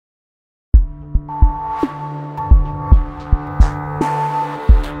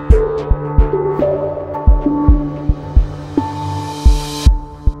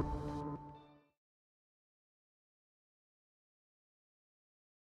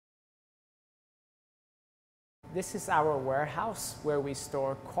This is our warehouse where we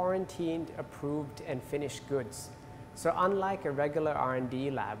store quarantined, approved, and finished goods. So unlike a regular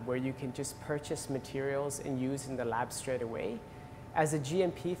R&D lab where you can just purchase materials and use in the lab straight away, as a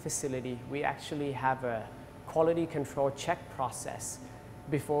GMP facility, we actually have a quality control check process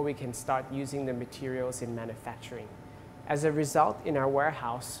before we can start using the materials in manufacturing. As a result, in our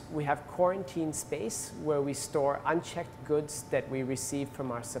warehouse, we have quarantine space where we store unchecked goods that we receive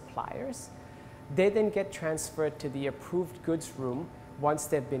from our suppliers. They then get transferred to the approved goods room once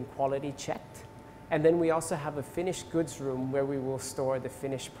they've been quality checked. And then we also have a finished goods room where we will store the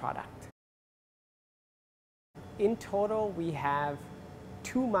finished product. In total, we have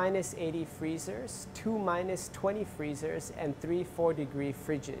 2 -80 freezers, 2 -20 freezers, and 3 4-degree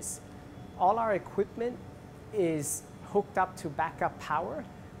fridges. All our equipment is hooked up to backup power,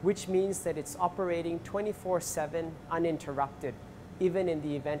 which means that it's operating 24/7 uninterrupted, even in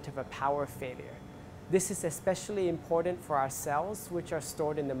the event of a power failure. This is especially important for our cells, which are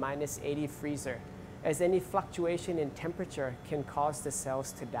stored in the -80 freezer, as any fluctuation in temperature can cause the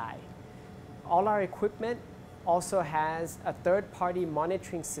cells to die. All our equipment also has a third-party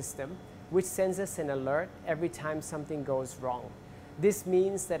monitoring system, which sends us an alert every time something goes wrong. This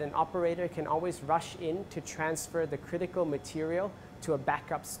means that an operator can always rush in to transfer the critical material to a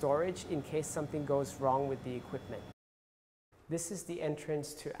backup storage in case something goes wrong with the equipment. This is the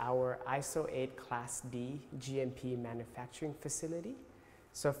entrance to our ISO 8 Class D GMP manufacturing facility.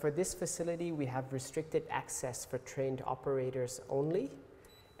 So for this facility, we have restricted access for trained operators only,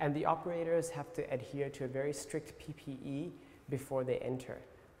 and the operators have to adhere to a very strict PPE before they enter.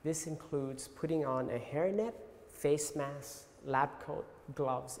 This includes putting on a hairnet, face mask, lab coat,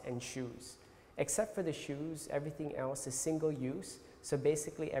 gloves, and shoes. Except for the shoes, everything else is single use. So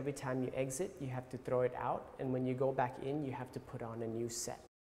basically, every time you exit, you have to throw it out, and when you go back in, you have to put on a new set.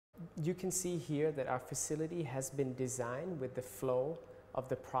 You can see here that our facility has been designed with the flow of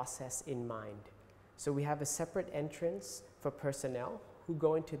the process in mind. So we have a separate entrance for personnel who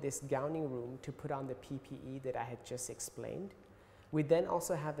go into this gowning room to put on the PPE that I had just explained. We then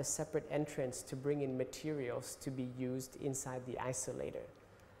also have a separate entrance to bring in materials to be used inside the isolator.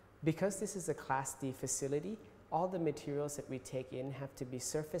 Because this is a Class D facility, all the materials that we take in have to be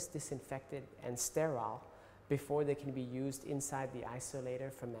surface disinfected and sterile before they can be used inside the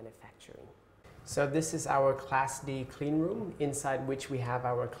isolator for manufacturing. So this is our Class D clean room, inside which we have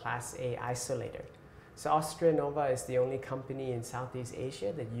our Class A isolator. So Austrianova is the only company in Southeast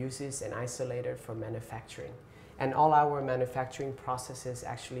Asia that uses an isolator for manufacturing. And all our manufacturing processes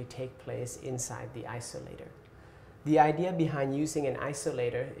actually take place inside the isolator. The idea behind using an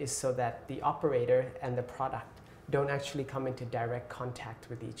isolator is so that the operator and the product don't actually come into direct contact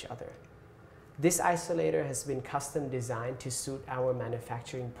with each other. This isolator has been custom designed to suit our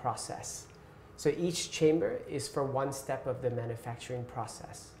manufacturing process. So each chamber is for one step of the manufacturing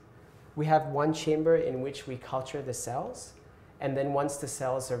process. We have one chamber in which we culture the cells, and then once the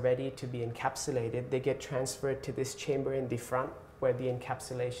cells are ready to be encapsulated, they get transferred to this chamber in the front where the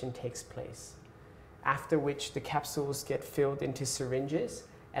encapsulation takes place. After which the capsules get filled into syringes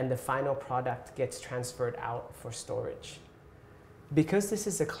and the final product gets transferred out for storage. Because this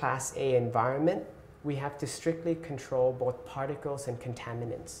is a Class A environment, we have to strictly control both particles and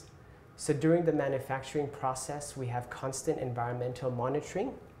contaminants. So during the manufacturing process, we have constant environmental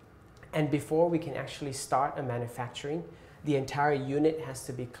monitoring, and before we can actually start a manufacturing, the entire unit has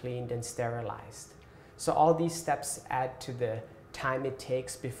to be cleaned and sterilized. So all these steps add to the time it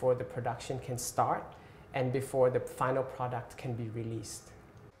takes before the production can start and before the final product can be released.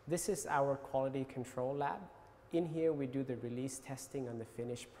 This is our quality control lab. In here, we do the release testing on the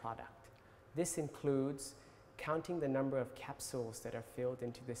finished product. This includes counting the number of capsules that are filled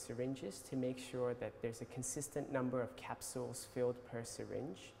into the syringes to make sure that there's a consistent number of capsules filled per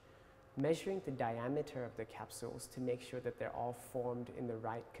syringe, measuring the diameter of the capsules to make sure that they're all formed in the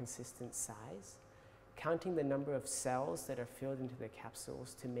right consistent size, counting the number of cells that are filled into the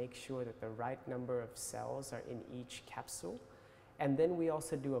capsules to make sure that the right number of cells are in each capsule. And then we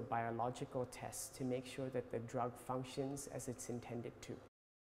also do a biological test to make sure that the drug functions as it's intended to.